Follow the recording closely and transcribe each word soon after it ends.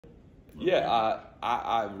Yeah,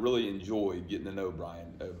 I really enjoyed getting to know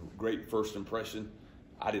Brian. A great first impression.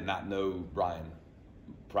 I did not know Brian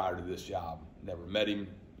prior to this job. Never met him,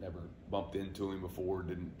 never bumped into him before,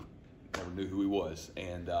 never knew who he was.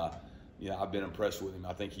 And, I've been impressed with him.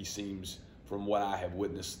 I think he seems, from what I have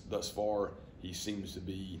witnessed thus far, he seems to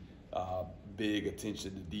be big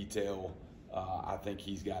attention to detail. I think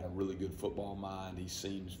he's got a really good football mind. He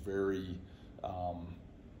seems to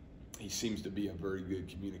be a very good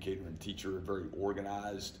communicator and teacher, very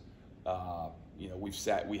organized.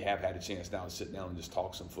 We have had a chance now to sit down and just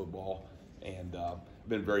talk some football, and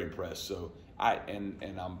been very impressed. So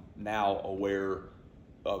I'm now aware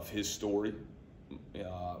of his story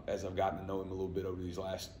as I've gotten to know him a little bit over these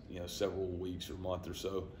last several weeks or month or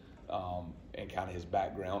so, and kind of his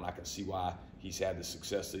background. I can see why he's had the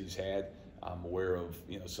success that he's had. I'm aware of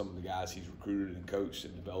some of the guys he's recruited and coached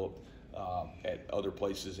and developed at other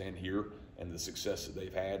places and here, and the success that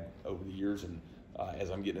they've had over the years. And as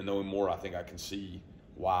I'm getting to know him more, I think I can see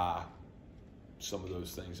why some of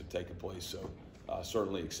those things have taken place. So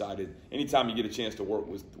certainly excited. Anytime you get a chance to work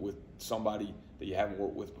with somebody that you haven't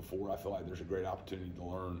worked with before, I feel like there's a great opportunity to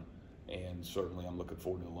learn. And certainly I'm looking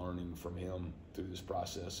forward to learning from him through this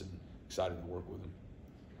process, and excited to work with him.